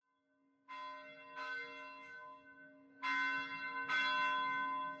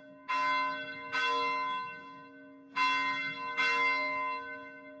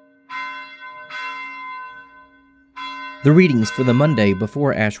The readings for the Monday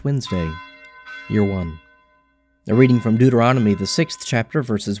before Ash Wednesday, Year 1. A reading from Deuteronomy, the 6th chapter,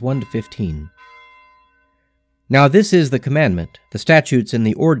 verses 1 to 15. Now this is the commandment, the statutes and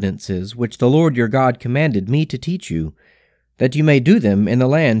the ordinances, which the Lord your God commanded me to teach you, that you may do them in the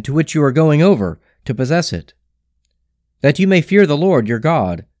land to which you are going over, to possess it. That you may fear the Lord your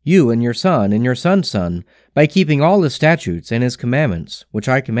God, you and your son's son, by keeping all his statutes and his commandments, which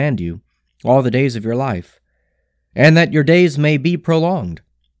I command you, all the days of your life, and that your days may be prolonged.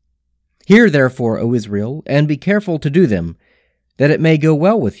 Hear therefore, O Israel, and be careful to do them, that it may go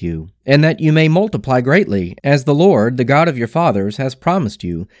well with you, and that you may multiply greatly, as the Lord, the God of your fathers, has promised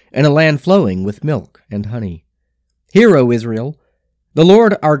you, in a land flowing with milk and honey. Hear, O Israel, the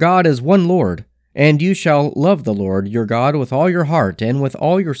Lord our God is one Lord, and you shall love the Lord your God with all your heart, and with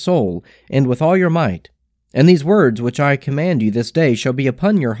all your soul, and with all your might. And these words which I command you this day shall be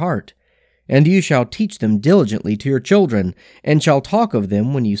upon your heart, and you shall teach them diligently to your children, and shall talk of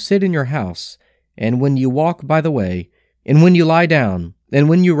them when you sit in your house, and when you walk by the way, and when you lie down, and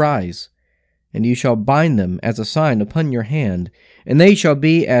when you rise. And you shall bind them as a sign upon your hand, and they shall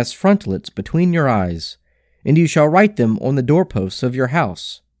be as frontlets between your eyes. And you shall write them on the doorposts of your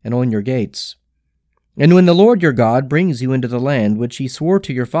house, and on your gates. And when the Lord your God brings you into the land which he swore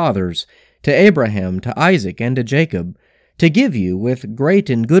to your fathers, to Abraham, to Isaac, and to Jacob, to give you with great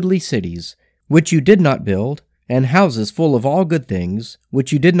and goodly cities, which you did not build, and houses full of all good things,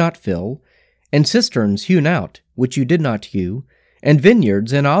 which you did not fill, and cisterns hewn out, which you did not hew, and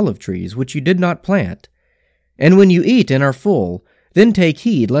vineyards and olive trees, which you did not plant. And when you eat and are full, then take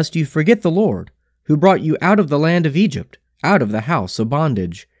heed lest you forget the Lord, who brought you out of the land of Egypt, out of the house of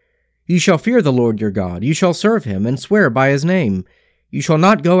bondage. You shall fear the Lord your God, you shall serve him, and swear by his name. You shall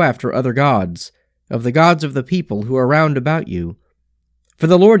not go after other gods, of the gods of the people who are round about you. For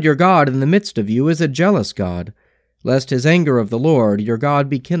the Lord your God in the midst of you is a jealous God, lest his anger of the Lord your God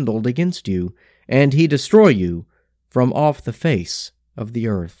be kindled against you, and he destroy you from off the face of the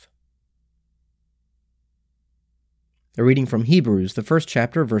earth. A reading from Hebrews, the 1st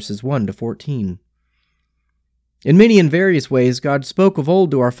chapter, verses 1 to 14. In many and various ways God spoke of old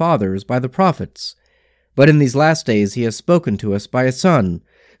to our fathers by the prophets, but in these last days he has spoken to us by a Son,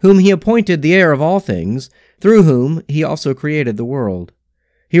 whom he appointed the heir of all things, through whom he also created the world.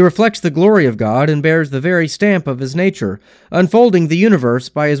 He reflects the glory of God and bears the very stamp of his nature, unfolding the universe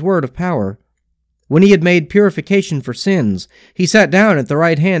by his word of power. When he had made purification for sins, he sat down at the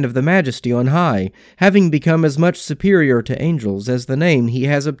right hand of the Majesty on high, having become as much superior to angels as the name he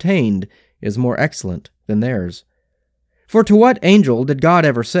has obtained is more excellent than theirs. For to what angel did God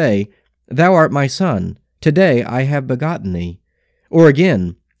ever say, "Thou art my son, today I have begotten thee"? Or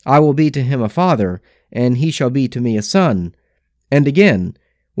again, "I will be to him a father, and he shall be to me a son"? And again,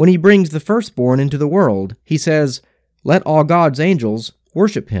 when he brings the firstborn into the world, he says, "Let all God's angels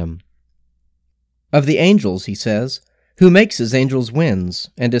worship him." Of the angels, he says, "Who makes his angels winds,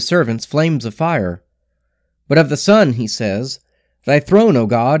 and his servants flames of fire." But of the Son, he says, "Thy throne, O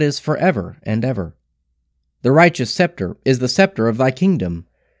God, is forever and ever. The righteous scepter is the scepter of thy kingdom.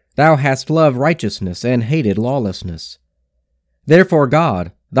 Thou hast loved righteousness and hated lawlessness. Therefore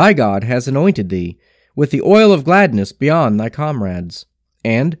God, thy God, has anointed thee with the oil of gladness beyond thy comrades.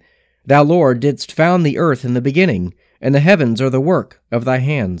 And, thou, Lord, didst found the earth in the beginning, and the heavens are the work of thy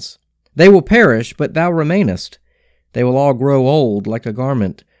hands. They will perish, but thou remainest. They will all grow old like a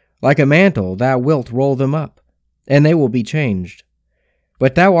garment. Like a mantle thou wilt roll them up, and they will be changed.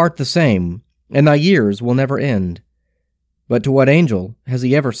 But thou art the same, and thy years will never end. But to what angel has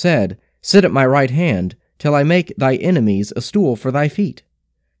he ever said, "Sit at my right hand, till I make thy enemies a stool for thy feet"?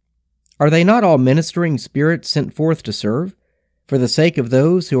 Are they not all ministering spirits sent forth to serve, for the sake of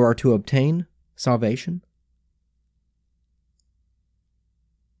those who are to obtain salvation?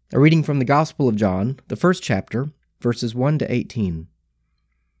 A reading from the Gospel of John, the 1st chapter, verses 1 to 18.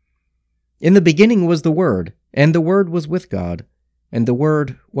 In the beginning was the Word, and the Word was with God, and the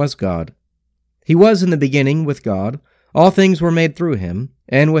Word was God. He was in the beginning with God. All things were made through him,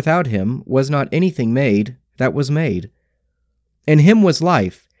 and without him was not anything made that was made. In him was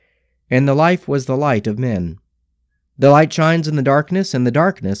life, and the life was the light of men. The light shines in the darkness, and the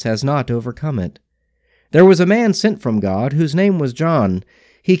darkness has not overcome it. There was a man sent from God, whose name was John.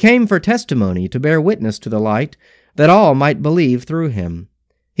 He came for testimony, to bear witness to the light, that all might believe through him.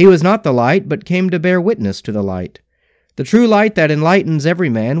 He was not the light, but came to bear witness to the light. The true light that enlightens every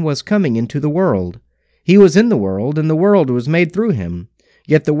man was coming into the world. He was in the world, and the world was made through him,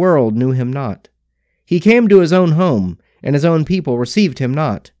 yet the world knew him not. He came to his own home, and his own people received him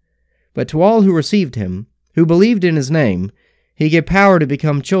not. But to all who received him, who believed in his name, he gave power to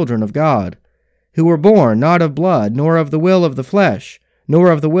become children of God, who were born not of blood, nor of the will of the flesh,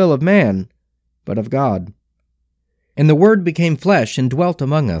 nor of the will of man, but of God. And the Word became flesh and dwelt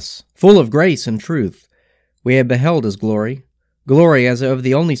among us, full of grace and truth. We have beheld his glory, glory as of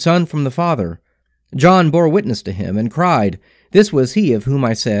the only Son from the Father. John bore witness to him, and cried, This was he of whom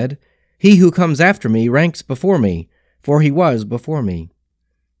I said, He who comes after me ranks before me, for he was before me.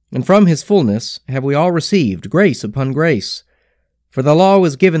 And from his fullness have we all received grace upon grace. For the law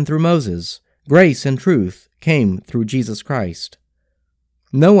was given through Moses, grace and truth came through Jesus Christ.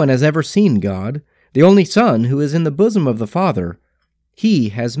 No one has ever seen God, the only Son who is in the bosom of the Father. He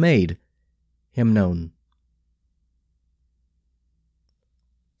has made him known.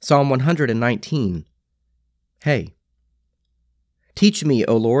 Psalm 119. Hey. Teach me,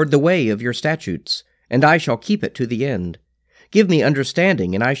 O Lord, the way of your statutes, and I shall keep it to the end. Give me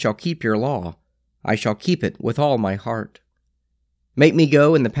understanding, and I shall keep your law. I shall keep it with all my heart. Make me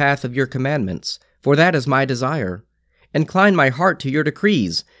go in the path of your commandments, for that is my desire. Incline my heart to your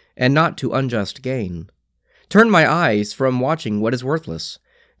decrees, and not to unjust gain. Turn my eyes from watching what is worthless.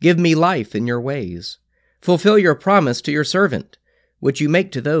 Give me life in your ways. Fulfill your promise to your servant, which you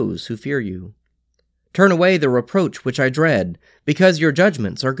make to those who fear you. Turn away the reproach which I dread, because your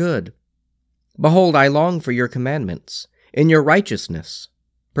judgments are good. Behold, I long for your commandments. In your righteousness,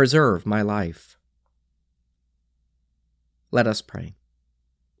 preserve my life. Let us pray.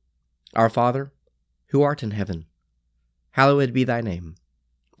 Our Father, who art in heaven, hallowed be thy name.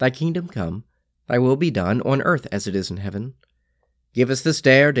 Thy kingdom come, thy will be done on earth as it is in heaven. Give us this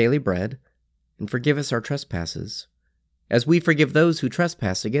day our daily bread, and forgive us our trespasses, as we forgive those who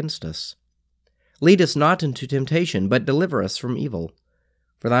trespass against us. Lead us not into temptation, but deliver us from evil.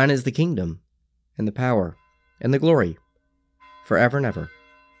 For thine is the kingdom, and the power, and the glory, forever and ever.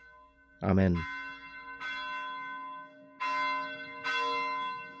 Amen.